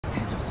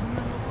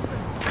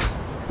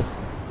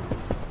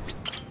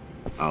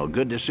Oh,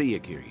 good to see you,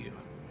 Kiryu.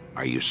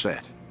 Are you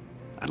set?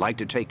 I'd like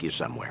to take you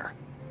somewhere.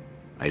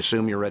 I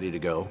assume you're ready to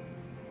go?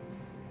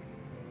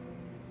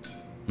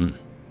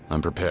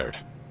 I'm prepared.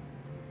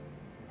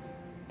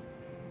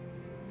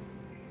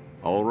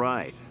 All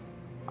right.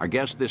 Our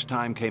guest this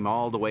time came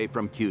all the way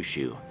from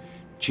Kyushu.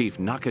 Chief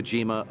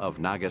Nakajima of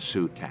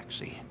Nagasu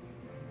Taxi.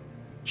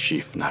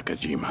 Chief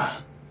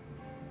Nakajima.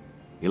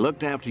 He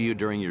looked after you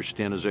during your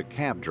stint as a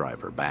cab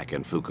driver back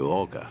in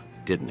Fukuoka,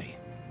 didn't he?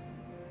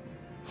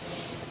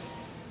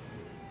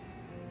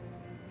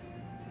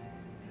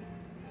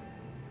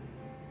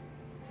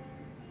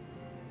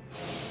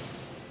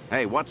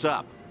 Hey, what's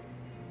up?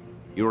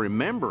 You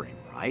remember him,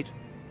 right?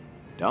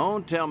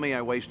 Don't tell me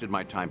I wasted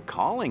my time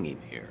calling him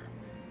here.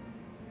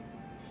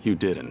 You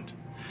didn't.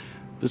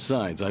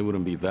 Besides, I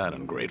wouldn't be that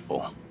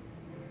ungrateful.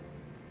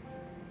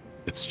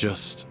 It's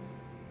just...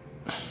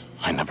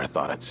 I never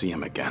thought I'd see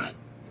him again.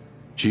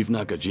 Chief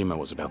Nakajima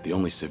was about the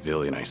only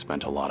civilian I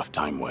spent a lot of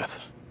time with.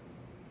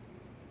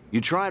 You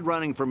tried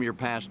running from your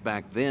past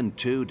back then,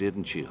 too,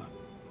 didn't you?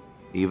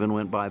 Even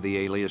went by the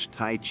alias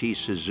Taichi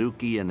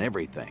Suzuki and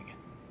everything.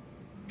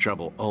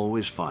 Trouble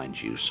always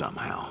finds you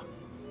somehow.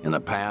 In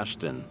the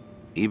past and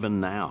even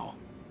now.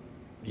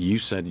 You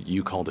said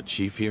you called a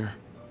chief here?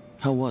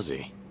 How was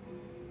he?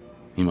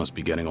 He must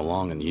be getting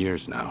along in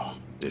years now.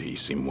 Did he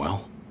seem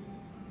well?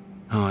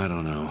 Oh, I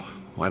don't know.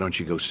 Why don't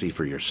you go see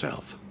for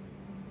yourself?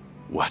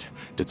 What?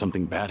 Did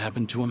something bad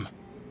happen to him?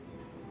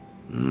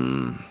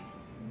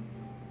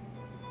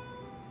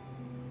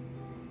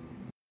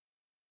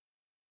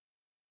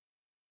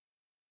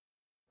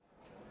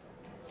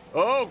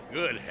 Oh,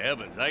 good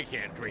heavens, I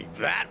can't drink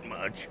that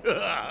much.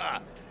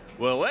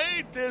 Well,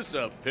 ain't this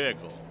a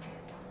pickle?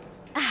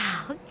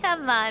 Oh,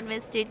 come on,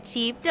 Mr.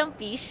 Chief. Don't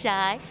be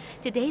shy.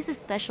 Today's a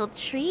special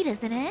treat,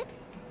 isn't it?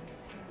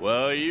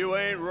 Well, you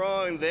ain't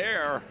wrong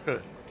there.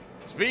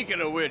 Speaking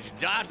of which,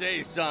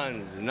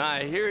 Date-san's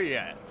not here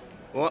yet.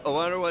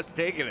 Wonder what's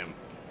taking him.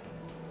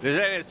 This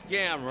ain't a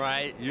scam,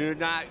 right? You're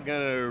not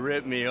gonna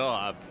rip me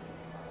off.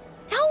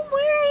 Don't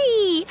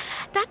worry.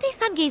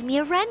 Date-san gave me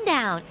a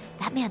rundown.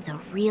 That man's a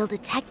real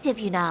detective,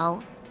 you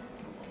know.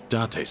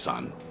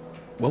 Date-san,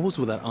 what was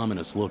with that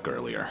ominous look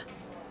earlier?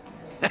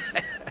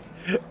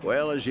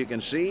 Well, as you can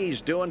see,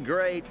 he's doing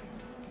great.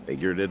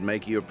 Figured it'd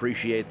make you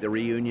appreciate the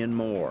reunion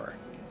more.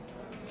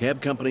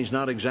 Cab company's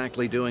not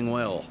exactly doing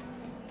well,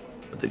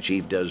 but the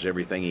chief does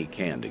everything he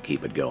can to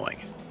keep it going.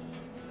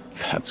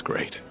 That's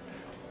great.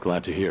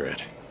 Glad to hear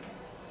it.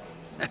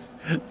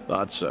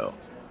 Thought so.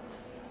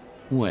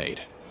 Wait,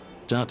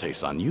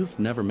 Date-san, you've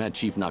never met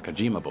Chief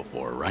Nakajima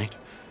before, right?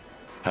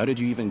 How did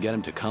you even get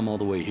him to come all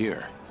the way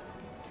here?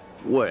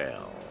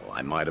 Well,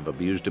 I might have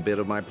abused a bit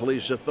of my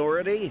police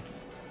authority.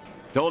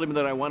 Told him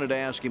that I wanted to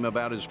ask him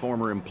about his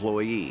former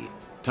employee,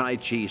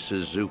 Taichi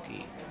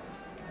Suzuki.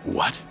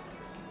 What?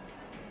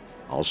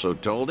 Also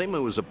told him it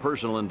was a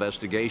personal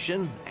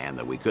investigation and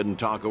that we couldn't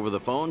talk over the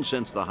phone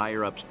since the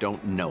higher-ups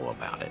don't know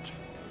about it.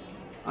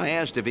 I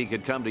asked if he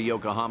could come to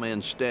Yokohama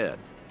instead.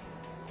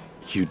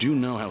 You do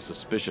know how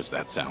suspicious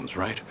that sounds,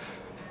 right?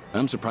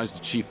 I'm surprised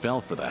the chief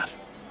fell for that.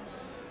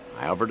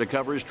 I offered to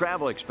cover his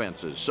travel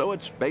expenses, so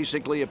it's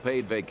basically a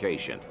paid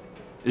vacation.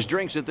 His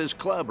drinks at this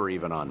club are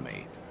even on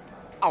me.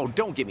 Oh,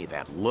 don't give me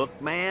that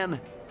look, man.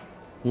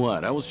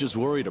 What? I was just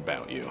worried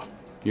about you.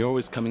 You're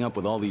always coming up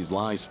with all these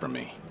lies for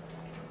me.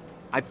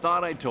 I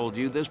thought I told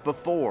you this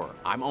before.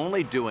 I'm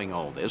only doing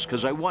all this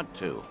because I want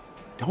to.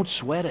 Don't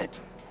sweat it.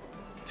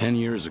 10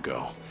 years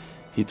ago,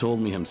 he told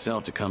me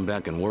himself to come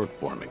back and work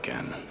for him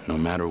again, no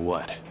matter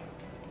what.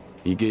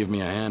 He gave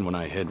me a hand when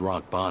I hit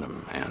rock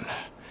bottom, and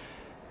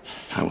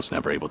I was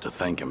never able to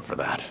thank him for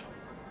that.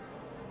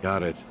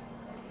 Got it.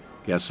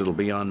 Guess it'll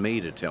be on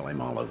me to tell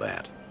him all of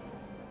that.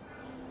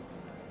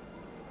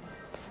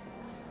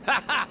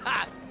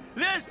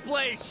 This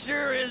place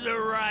sure is a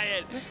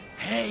riot.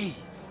 Hey,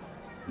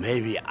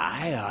 maybe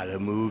I ought to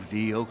move to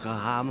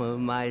Yokohama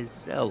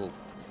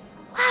myself.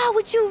 Wow,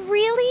 would you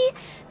really?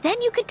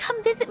 Then you could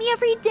come visit me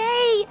every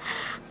day.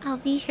 I'll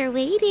be here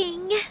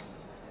waiting.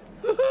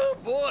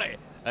 Boy,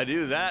 I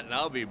do that and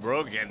I'll be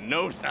broke in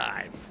no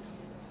time.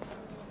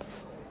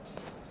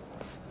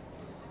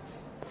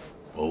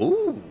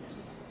 Oh.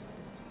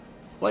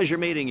 Pleasure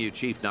meeting you,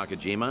 Chief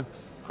Nakajima.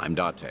 I'm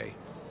Date.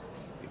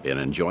 You been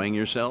enjoying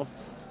yourself?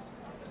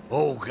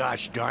 Oh,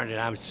 gosh darn it,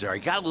 I'm sorry.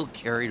 Got a little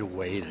carried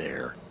away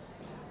there.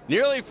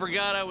 Nearly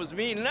forgot I was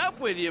meeting up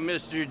with you,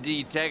 Mr.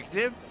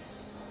 Detective.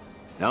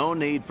 No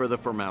need for the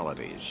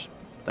formalities.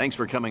 Thanks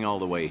for coming all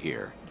the way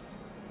here.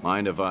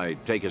 Mind if I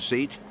take a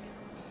seat?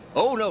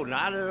 Oh, no,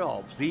 not at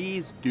all.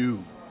 Please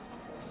do.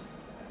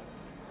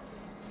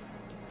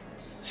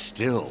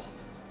 Still,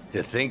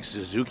 to think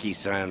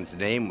Suzuki-san's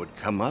name would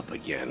come up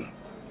again.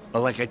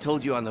 But like I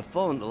told you on the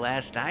phone, the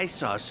last I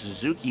saw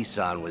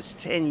Suzuki-san was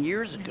 10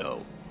 years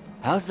ago.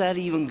 How's that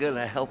even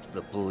gonna help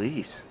the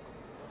police?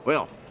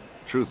 Well,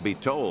 truth be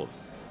told,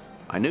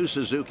 I knew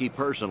Suzuki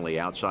personally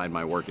outside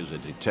my work as a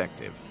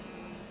detective.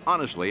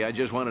 Honestly, I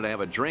just wanted to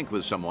have a drink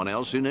with someone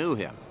else who knew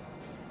him.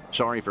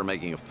 Sorry for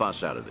making a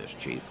fuss out of this,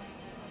 Chief.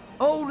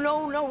 Oh,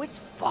 no, it's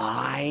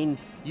fine.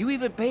 You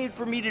even paid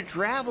for me to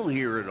travel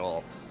here and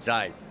all.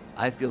 Besides,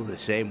 I feel the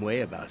same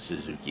way about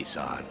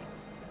Suzuki-san.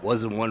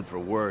 Wasn't one for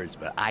words,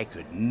 but I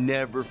could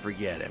never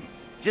forget him.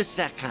 Just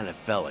that kind of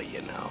fella,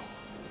 you know.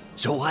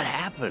 So what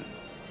happened?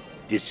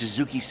 Did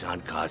Suzuki-san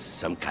cause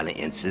some kind of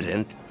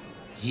incident?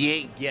 He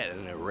ain't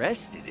getting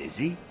arrested, is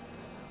he?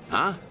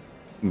 Huh?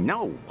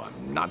 No,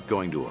 I'm not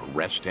going to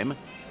arrest him.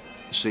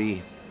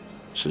 See,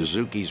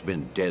 Suzuki's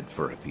been dead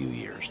for a few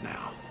years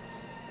now.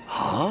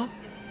 Huh?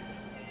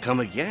 Come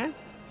again?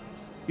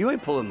 You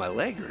ain't pulling my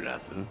leg or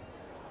nothing.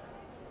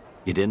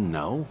 You didn't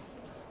know?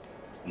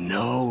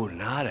 No,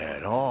 not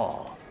at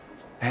all.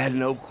 Had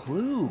no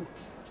clue.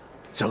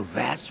 So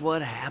that's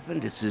what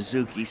happened to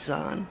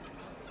Suzuki-san?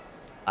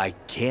 I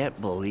can't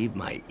believe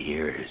my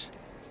ears.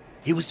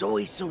 He was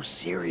always so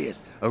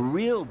serious, a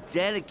real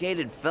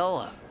dedicated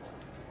fella.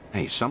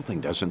 Hey,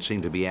 something doesn't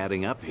seem to be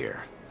adding up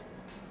here.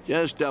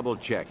 Just double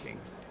checking.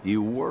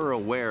 You were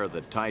aware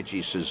that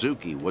Taichi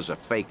Suzuki was a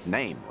fake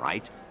name,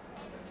 right?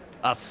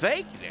 A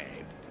fake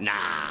name?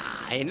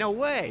 Nah, ain't no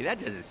way. That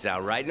doesn't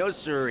sound right. No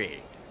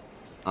siree.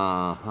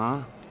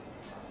 Uh-huh.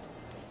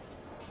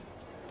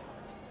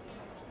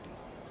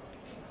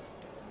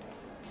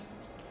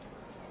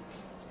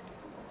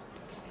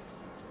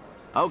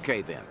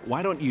 Okay then,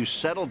 why don't you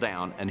settle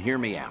down and hear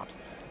me out.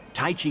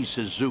 Taichi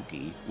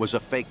Suzuki was a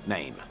fake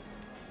name.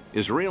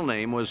 His real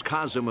name was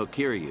Kazuma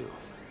Kiryu,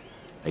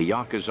 a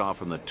Yakuza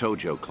from the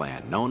Tojo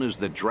clan, known as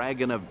the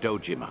Dragon of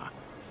Dojima.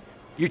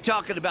 You're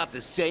talking about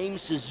the same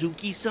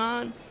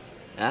Suzuki-san?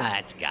 Ah,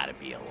 it's gotta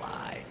be a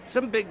lie.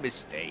 Some big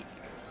mistake.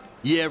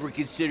 You ever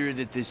consider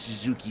that the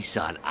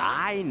Suzuki-san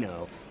I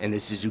know and the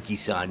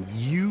Suzuki-san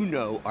you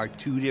know are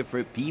two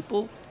different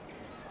people?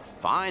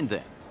 Fine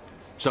then.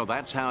 So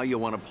that's how you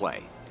want to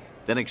play.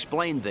 Then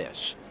explain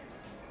this.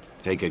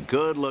 Take a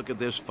good look at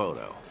this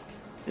photo.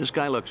 This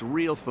guy looks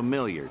real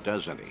familiar,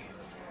 doesn't he?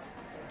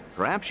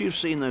 Perhaps you've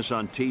seen this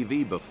on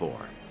TV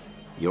before.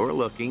 You're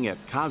looking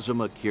at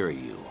Kazuma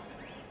Kiryu.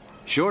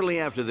 Shortly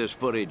after this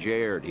footage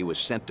aired, he was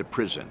sent to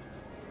prison,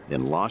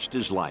 then lost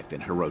his life in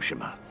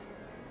Hiroshima.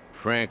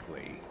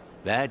 Frankly,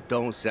 that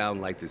don't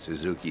sound like the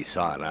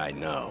Suzuki-san I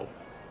know.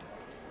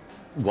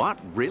 What?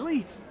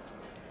 Really?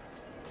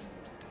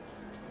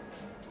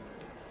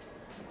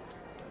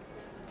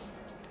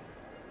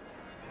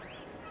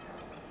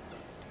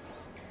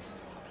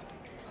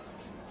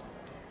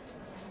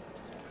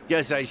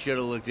 Guess I should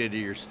have looked into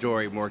your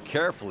story more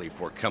carefully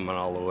before coming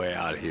all the way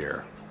out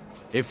here.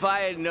 If I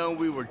had known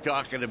we were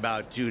talking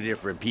about two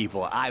different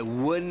people, I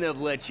wouldn't have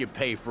let you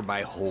pay for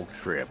my whole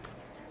trip.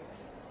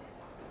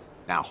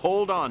 Now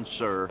hold on,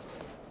 sir.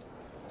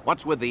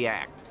 What's with the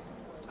act?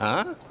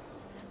 Huh?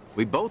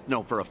 We both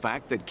know for a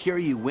fact that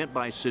Kiryu went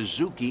by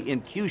Suzuki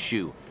in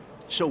Kyushu.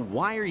 So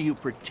why are you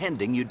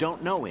pretending you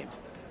don't know him?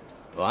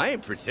 Well, I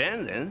ain't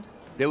pretending.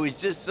 There was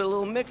just a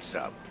little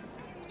mix-up.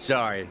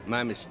 Sorry,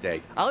 my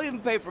mistake. I'll even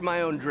pay for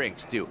my own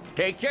drinks, too.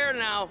 Take care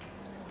now.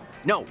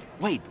 No,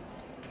 wait.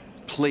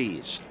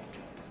 Please.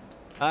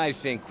 I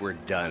think we're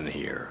done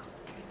here.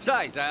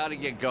 Besides, I ought to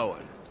get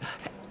going.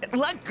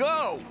 Let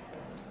go!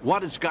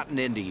 What has gotten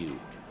into you?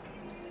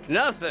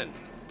 Nothing.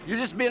 You're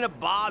just being a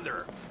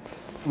bother.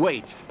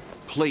 Wait,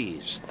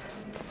 please.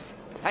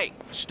 Hey,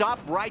 stop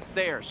right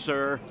there,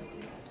 sir.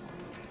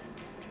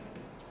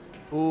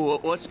 Ooh,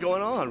 what's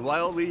going on? Why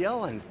all the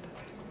yelling?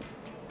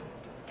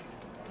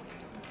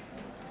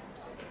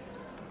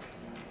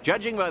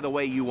 Judging by the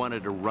way you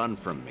wanted to run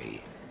from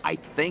me, I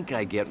think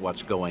I get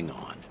what's going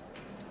on.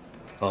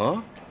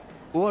 Huh?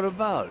 What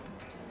about?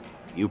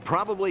 You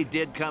probably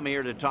did come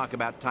here to talk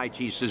about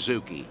Taichi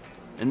Suzuki,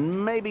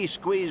 and maybe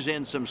squeeze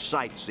in some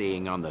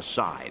sightseeing on the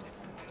side.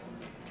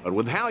 But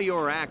with how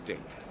you're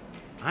acting,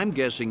 I'm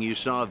guessing you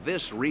saw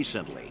this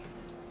recently.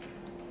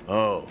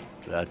 Oh,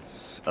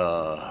 that's,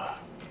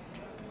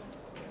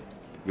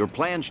 Your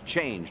plans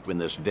changed when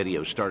this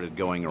video started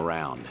going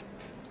around.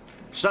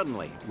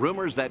 Suddenly,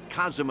 rumors that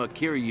Kazuma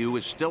Kiryu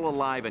is still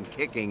alive and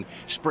kicking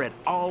spread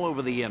all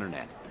over the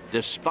internet,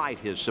 despite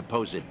his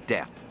supposed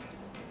death.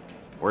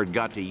 Word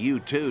got to you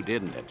too,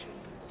 didn't it?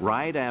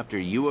 Right after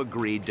you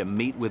agreed to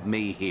meet with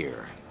me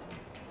here.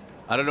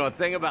 I don't know a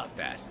thing about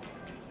that.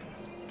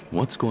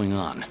 What's going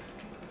on?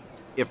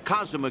 If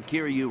Kazuma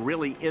Kiryu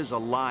really is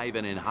alive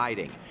and in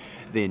hiding,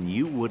 then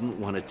you wouldn't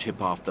want to tip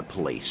off the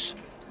police.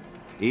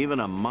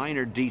 Even a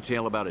minor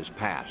detail about his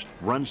past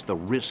runs the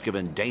risk of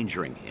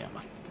endangering him.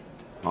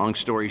 Long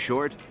story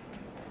short,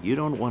 you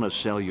don't want to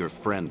sell your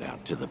friend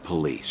out to the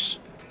police.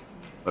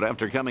 But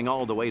after coming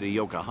all the way to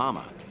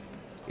Yokohama,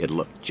 it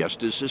looked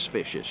just as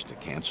suspicious to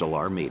cancel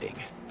our meeting.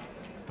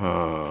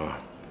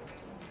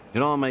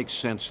 It all makes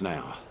sense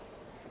now.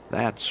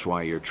 That's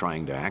why you're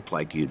trying to act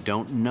like you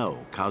don't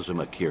know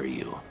Kazuma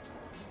Kiryu.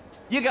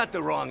 You got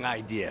the wrong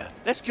idea.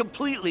 That's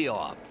completely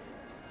off.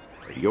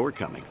 Where you're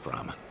coming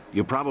from,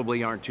 you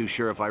probably aren't too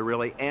sure if I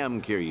really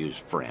am Kiryu's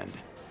friend.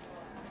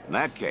 In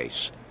that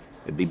case,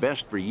 it'd be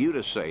best for you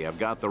to say I've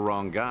got the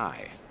wrong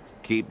guy.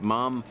 Keep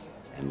mum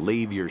and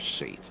leave your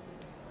seat.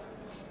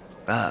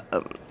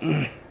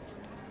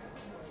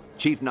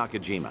 Chief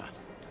Nakajima,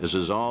 this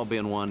has all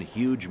been one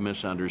huge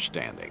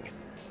misunderstanding.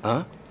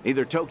 Huh?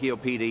 Neither Tokyo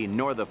PD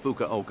nor the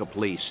Fukuoka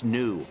police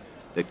knew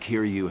that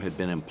Kiryu had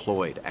been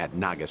employed at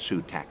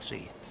Nagasu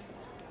Taxi.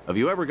 Have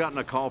you ever gotten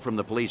a call from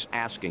the police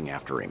asking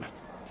after him?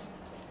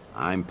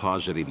 I'm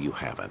positive you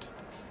haven't,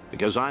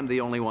 because I'm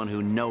the only one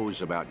who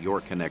knows about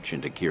your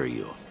connection to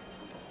Kiryu.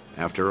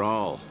 After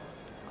all,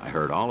 I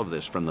heard all of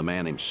this from the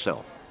man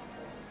himself.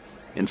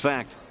 In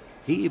fact,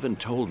 he even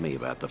told me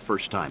about the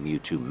first time you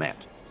two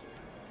met.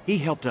 He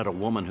helped out a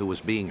woman who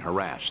was being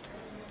harassed,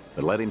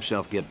 but let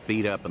himself get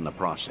beat up in the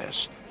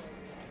process.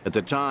 At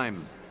the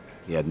time,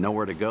 he had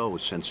nowhere to go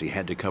since he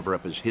had to cover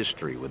up his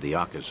history with the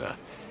Yakuza.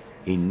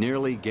 He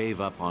nearly gave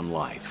up on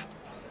life.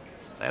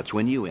 That's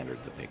when you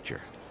entered the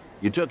picture.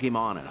 You took him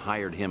on and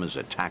hired him as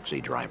a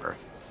taxi driver.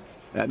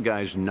 That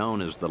guy's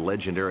known as the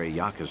legendary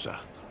Yakuza.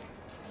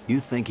 You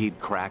think he'd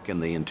crack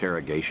in the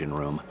interrogation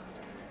room?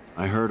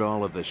 I heard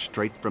all of this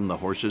straight from the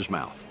horse's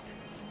mouth.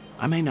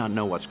 I may not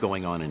know what's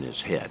going on in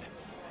his head,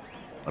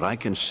 but I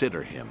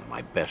consider him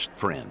my best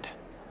friend.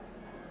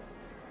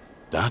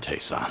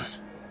 Date-san.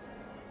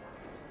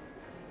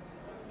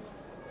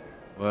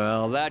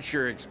 Well, that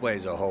sure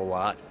explains a whole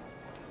lot.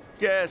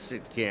 Guess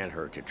it can't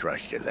hurt to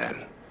trust you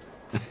then.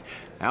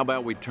 How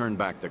about we turn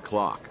back the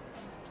clock?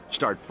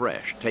 Start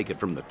fresh, take it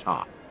from the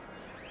top.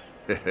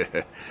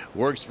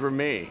 Works for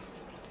me.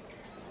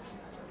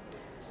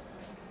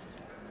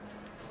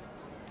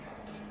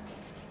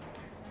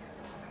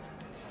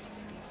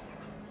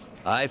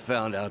 I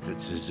found out that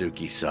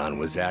Suzuki-san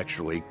was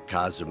actually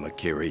Kazuma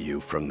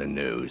Kiryu from the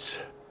news.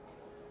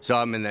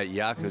 Saw him in that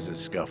Yakuza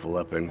scuffle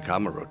up in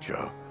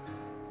Kamurocho.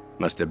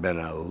 Must have been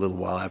a little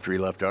while after he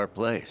left our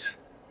place.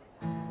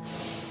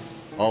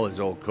 All his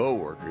old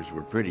co-workers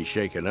were pretty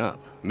shaken up,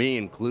 me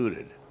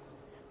included.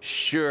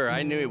 Sure,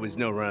 I knew he was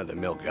no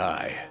run-of-the-mill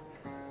guy,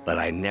 but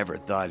I never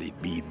thought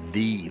he'd be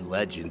the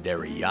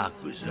legendary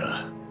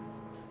Yakuza.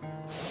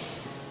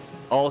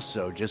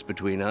 Also, just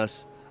between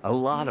us, a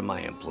lot of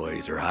my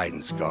employees are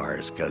hiding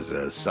scars because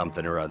of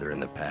something or other in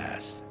the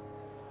past.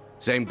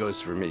 Same goes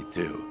for me,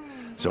 too.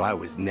 So I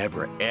was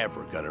never,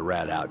 ever gonna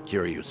rat out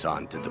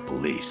Kiryu-san to the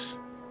police.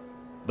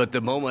 But the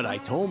moment I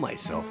told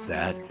myself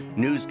that,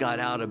 news got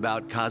out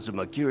about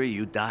Kazuma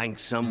Kiryu dying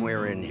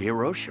somewhere in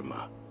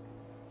Hiroshima.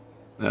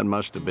 That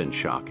must have been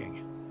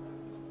shocking.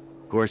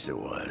 Of course it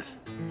was.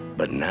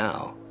 But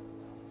now,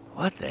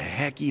 what the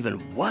heck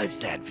even was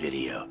that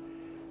video?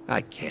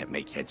 I can't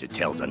make heads or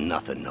tails of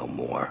nothing no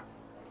more.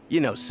 You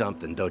know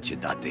something, don't you,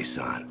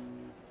 Date-san?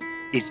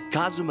 Is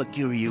Kazuma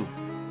Kiryu...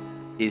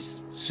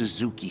 is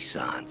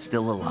Suzuki-san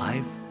still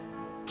alive?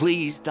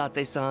 Please,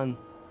 Date-san?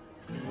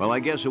 Well, I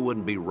guess it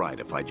wouldn't be right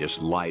if I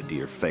just lied to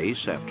your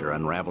face after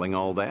unraveling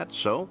all that,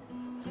 so...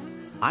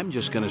 I'm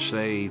just gonna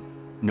say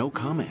no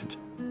comment.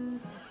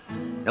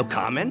 No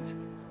comment?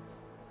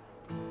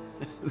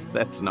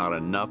 That's not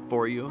enough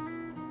for you?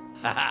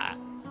 Ha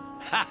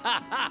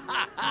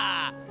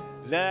ha!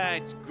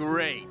 That's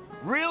great.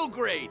 Real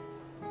great.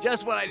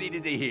 Just what I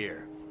needed to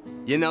hear.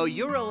 You know,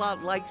 you're a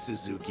lot like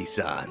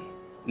Suzuki-san.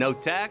 No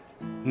tact,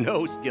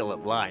 no skill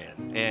at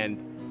lying,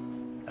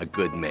 and a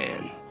good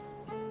man.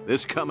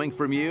 This coming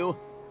from you?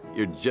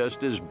 You're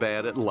just as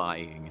bad at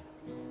lying.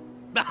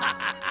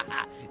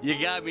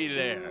 You got me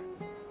there.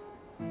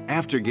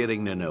 After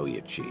getting to know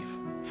you, Chief,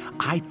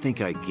 I think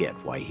I get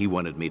why he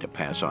wanted me to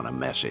pass on a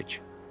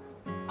message.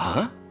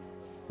 Huh?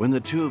 When the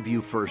two of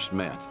you first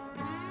met,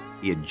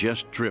 he had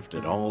just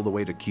drifted all the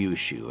way to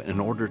Kyushu in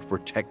order to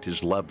protect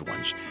his loved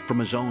ones from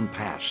his own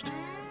past.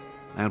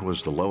 That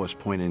was the lowest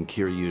point in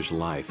Kiryu's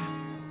life.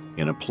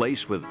 In a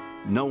place with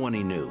no one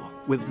he knew,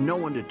 with no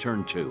one to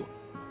turn to,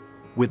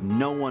 with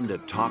no one to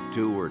talk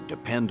to or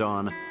depend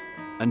on,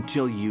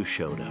 until you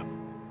showed up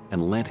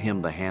and lent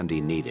him the hand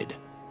he needed.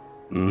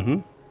 Mm-hmm.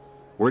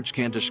 Words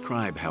can't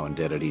describe how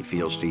indebted he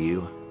feels to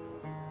you.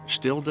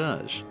 Still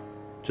does,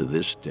 to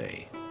this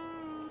day.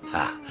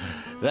 Ha,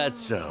 that's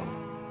so.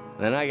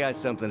 And I got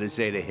something to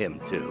say to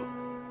him, too.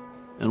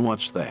 And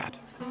what's that?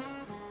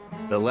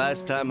 The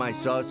last time I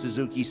saw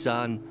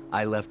Suzuki-san,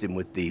 I left him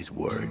with these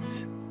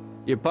words.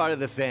 You're part of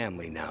the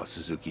family now,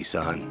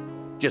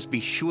 Suzuki-san. Just be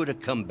sure to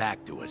come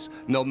back to us,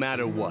 no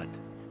matter what.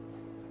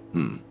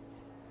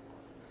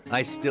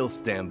 I still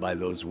stand by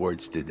those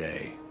words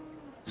today.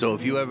 So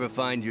if you ever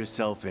find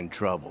yourself in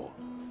trouble,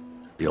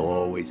 you'll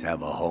always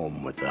have a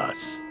home with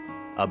us.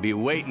 I'll be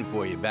waiting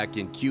for you back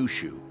in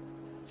Kyushu.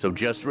 So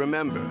just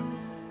remember,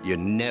 you're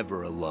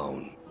never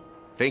alone.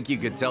 Think you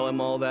could tell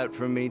him all that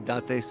from me,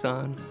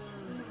 Date-san?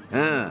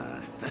 Ah.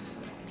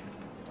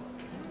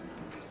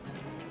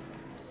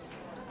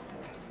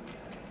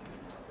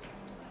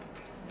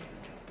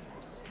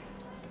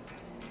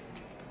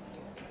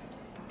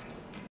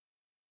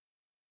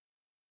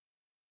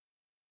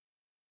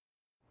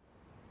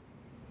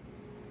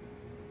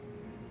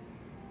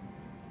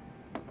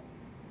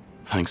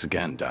 Thanks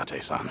again,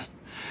 Date-san.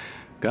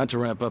 Got to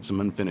wrap up some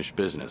unfinished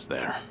business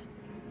there.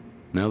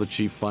 Now the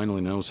Chief finally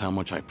knows how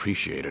much I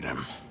appreciated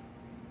him.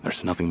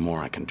 There's nothing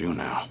more I can do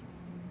now.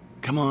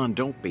 Come on,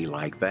 don't be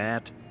like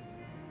that.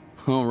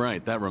 All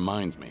right, that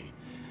reminds me.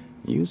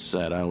 You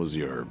said I was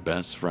your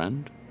best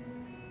friend?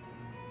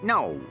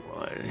 No,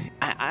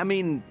 I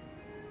mean,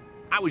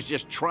 I was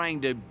just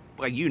trying to,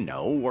 well, you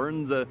know,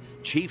 earn the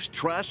chief's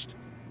trust.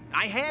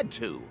 I had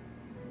to.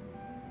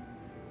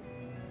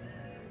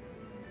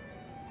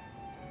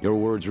 Your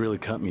words really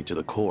cut me to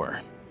the core.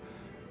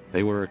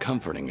 They were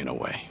comforting in a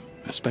way,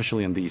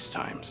 especially in these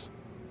times.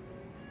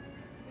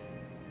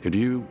 Could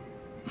you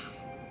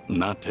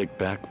not take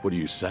back what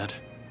you said?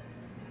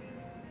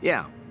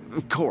 Yeah,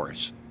 of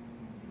course.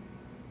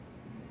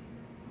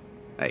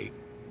 Hey,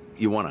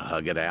 you want to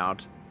hug it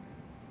out?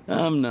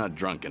 I'm not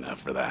drunk enough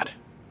for that.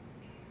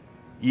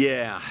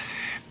 Yeah,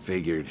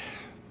 figured.